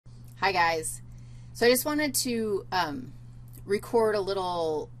Hi guys. So I just wanted to record a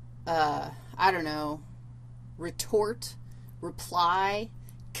little, I don't know, reply,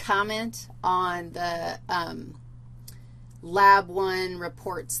 comment on the Lab 1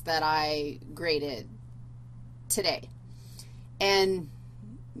 reports that I graded today. And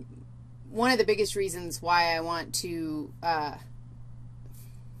one of the biggest reasons why I want to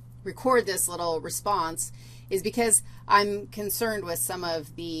record this little response is because I'm concerned with some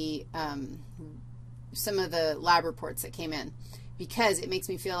of the lab reports that came in, because it makes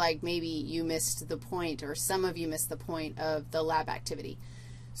me feel like maybe you missed the point, or some of you missed the point of the lab activity.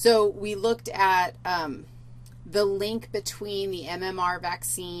 So we looked at the link between the MMR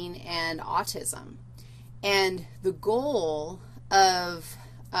vaccine and autism, and the goal of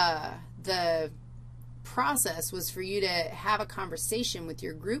the process was for you to have a conversation with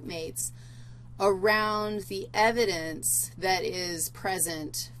your group mates around the evidence that is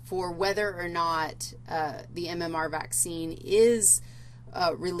present for whether or not the MMR vaccine is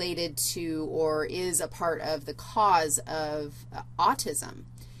related to or is a part of the cause of autism.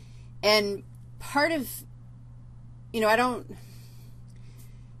 And part of,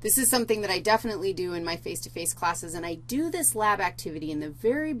 this is something that I definitely do in my face-to-face classes, and I do this lab activity in the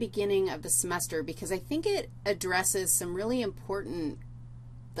very beginning of the semester because I think it addresses some really important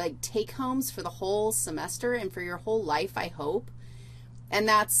take-homes for the whole semester and for your whole life, I hope. And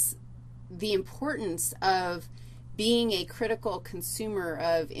that's the importance of being a critical consumer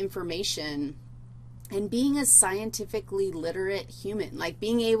of information and being a scientifically literate human, like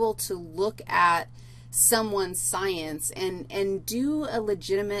being able to look at someone's science and do a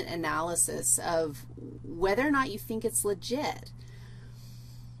legitimate analysis of whether or not you think it's legit.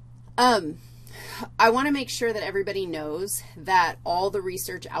 I want to make sure that everybody knows that all the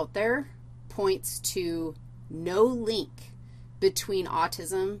research out there points to no link between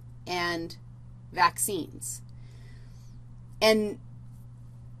autism and vaccines. And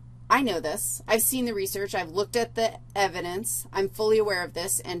I know this. I've seen the research. I've looked at the evidence. I'm fully aware of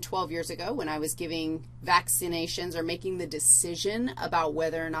this. And 12 years ago, when I was giving vaccinations or making the decision about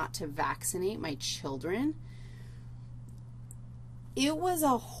whether or not to vaccinate my children, it was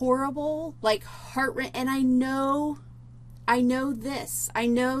a horrible, heart-wrenching, and I know this. I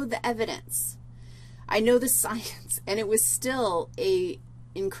know the evidence. I know the science, and it was still a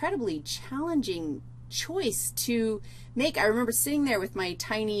incredibly challenging choice to make. I remember sitting there with my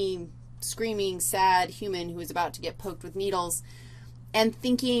tiny, screaming, sad human who was about to get poked with needles and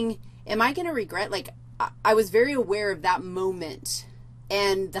thinking, am I going to regret? I was very aware of that moment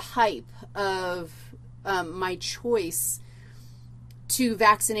and the hype of my choice to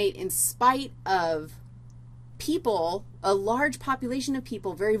vaccinate in spite of people, a large population of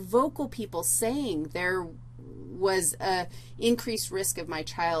people, very vocal people saying there was an increased risk of my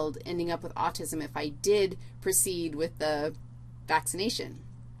child ending up with autism if I did proceed with the vaccination.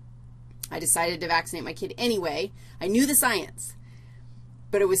 I decided to vaccinate my kid anyway. I knew the science,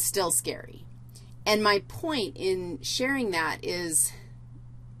 but it was still scary. And my point in sharing that is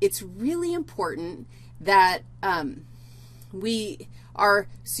it's really important that we are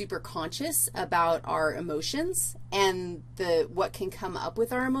super conscious about our emotions and what can come up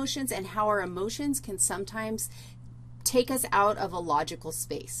with our emotions and how our emotions can sometimes take us out of a logical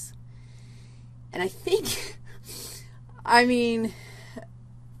space. And I think,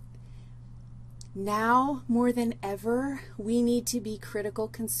 now more than ever, we need to be critical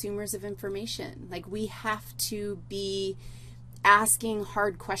consumers of information. We have to be asking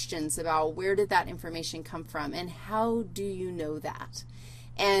hard questions about where did that information come from and how do you know that?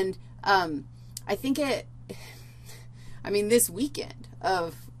 And I think this weekend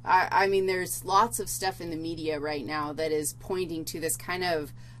there's lots of stuff in the media right now that is pointing to this kind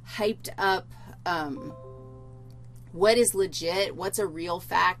of hyped up what is legit, what's a real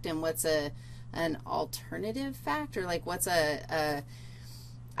fact, and what's an alternative fact, or what's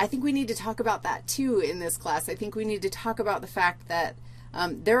I think we need to talk about that too in this class. I think we need to talk about the fact that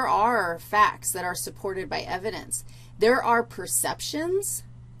there are facts that are supported by evidence. There are perceptions,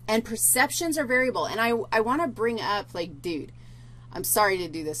 and perceptions are variable. And I want to bring up, dude, I'm sorry to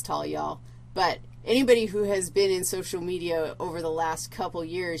do this to all y'all, but anybody who has been in social media over the last couple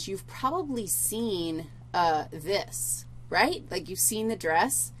years, you've probably seen this, right? You've seen the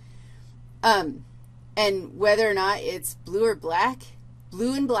dress. And whether or not it's blue and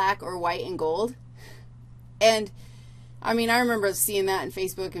black, or white and gold. And, I remember seeing that on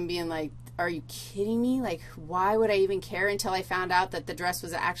Facebook and being like, are you kidding me? Why would I even care, until I found out that the dress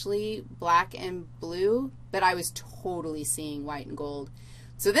was actually black and blue, but I was totally seeing white and gold.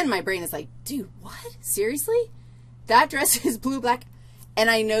 So then my brain is like, dude, what? Seriously? That dress is blue, black, And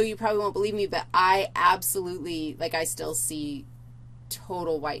I know you probably won't believe me, but I absolutely, like, I still see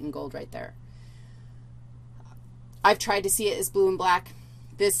total white and gold right there. I've tried to see it as blue and black.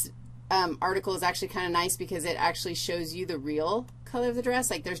 This article is actually kind of nice because it actually shows you the real color of the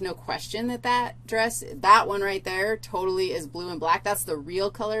dress. Like, there's no question that that dress, that one right there, totally is blue and black. That's the real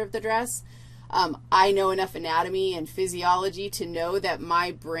color of the dress. I know enough anatomy and physiology to know that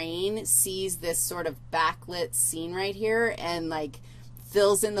my brain sees this sort of backlit scene right here and, like,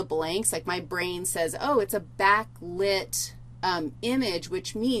 fills in the blanks. Like, my brain says, oh, it's a backlit image,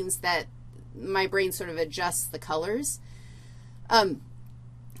 which means that my brain sort of adjusts the colors.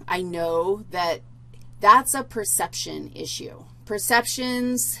 I know that that's a perception issue.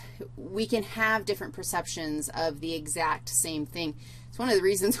 Perceptions, we can have different perceptions of the exact same thing. It's one of the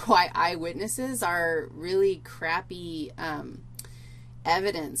reasons why eyewitnesses are really crappy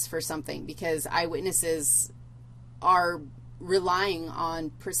evidence for something, because eyewitnesses are relying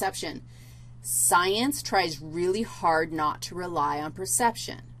on perception. Science tries really hard not to rely on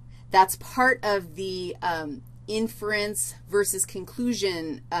perception. That's part of the inference versus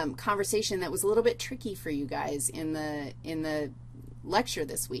conclusion conversation that was a little bit tricky for you guys in the lecture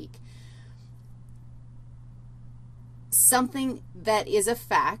this week. Something that is a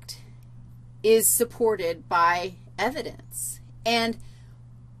fact is supported by evidence. And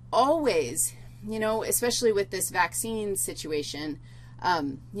always, you know, especially with this vaccine situation,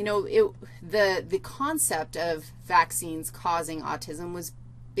 you know, the concept of vaccines causing autism was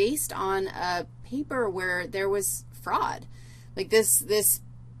based on a paper where there was fraud. Like this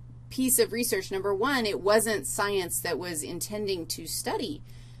piece of research, number one, it wasn't science that was intending to study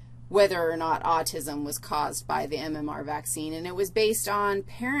whether or not autism was caused by the MMR vaccine, and it was based on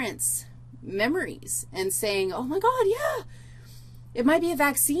parents' memories and saying, oh my God, yeah, it might be a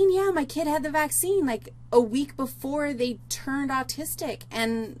vaccine. Yeah, my kid had the vaccine like a week before they turned autistic.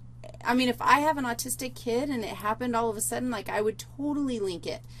 And I mean, if I have an autistic kid and it happened all of a sudden, like, I would totally link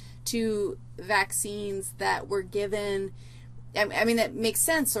it to vaccines that were given. I mean, that makes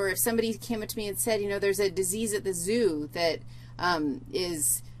sense. Or if somebody came up to me and said, you know, there's a disease at the zoo that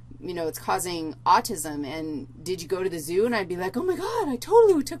is, you know, it's causing autism, and did you go to the zoo? And I'd be like, oh my God, I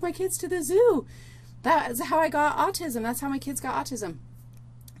totally took my kids to the zoo. That's how I got autism. That's how my kids got autism.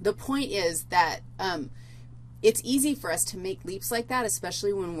 The point is that it's easy for us to make leaps like that,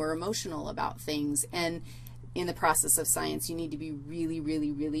 especially when we're emotional about things. And in the process of science, you need to be really,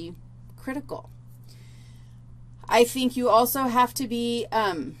 really, really critical. I think you also have to be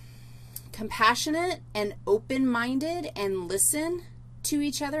compassionate and open-minded and listen to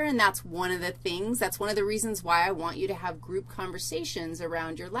each other, and that's one of the things, that's one of the reasons why I want you to have group conversations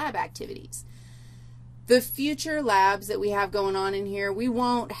around your lab activities. The future labs that we have going on in here, we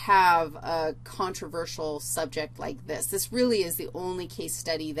won't have a controversial subject like this. This really is the only case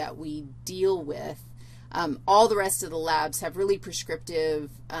study that we deal with. All the rest of the labs have really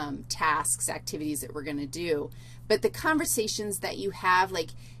prescriptive tasks, activities that we're going to do. But the conversations that you have, like,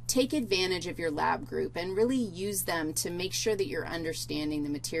 take advantage of your lab group and really use them to make sure that you're understanding the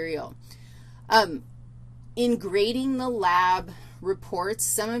material. In grading the lab reports,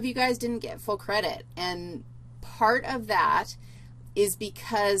 some of you guys didn't get full credit, and part of that is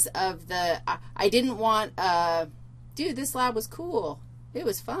because of the, I didn't want, dude, this lab was cool. It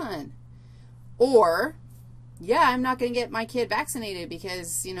was fun. Or, yeah, I'm not going to get my kid vaccinated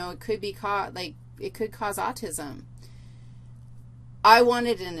because, you know, it could be it could cause autism. I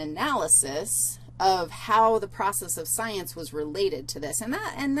wanted an analysis of how the process of science was related to this.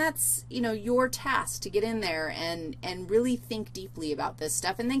 And that's, you know, your task to get in there and really think deeply about this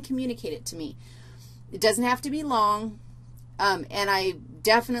stuff and then communicate it to me. It doesn't have to be long. And I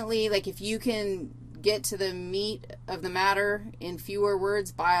definitely, like, if you can get to the meat of the matter in fewer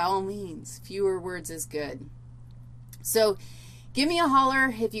words, by all means, fewer words is good. So give me a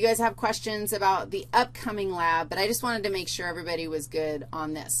holler if you guys have questions about the upcoming lab, but I just wanted to make sure everybody was good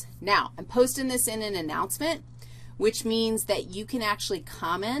on this. Now, I'm posting this in an announcement, which means that you can actually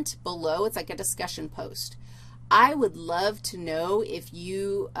comment below. It's like a discussion post. I would love to know if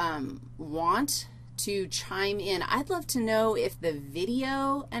you want to chime in. I'd love to know if the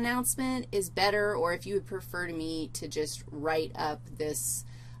video announcement is better or if you would prefer me to just write up this,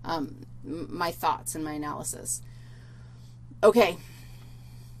 my thoughts and my analysis. Okay,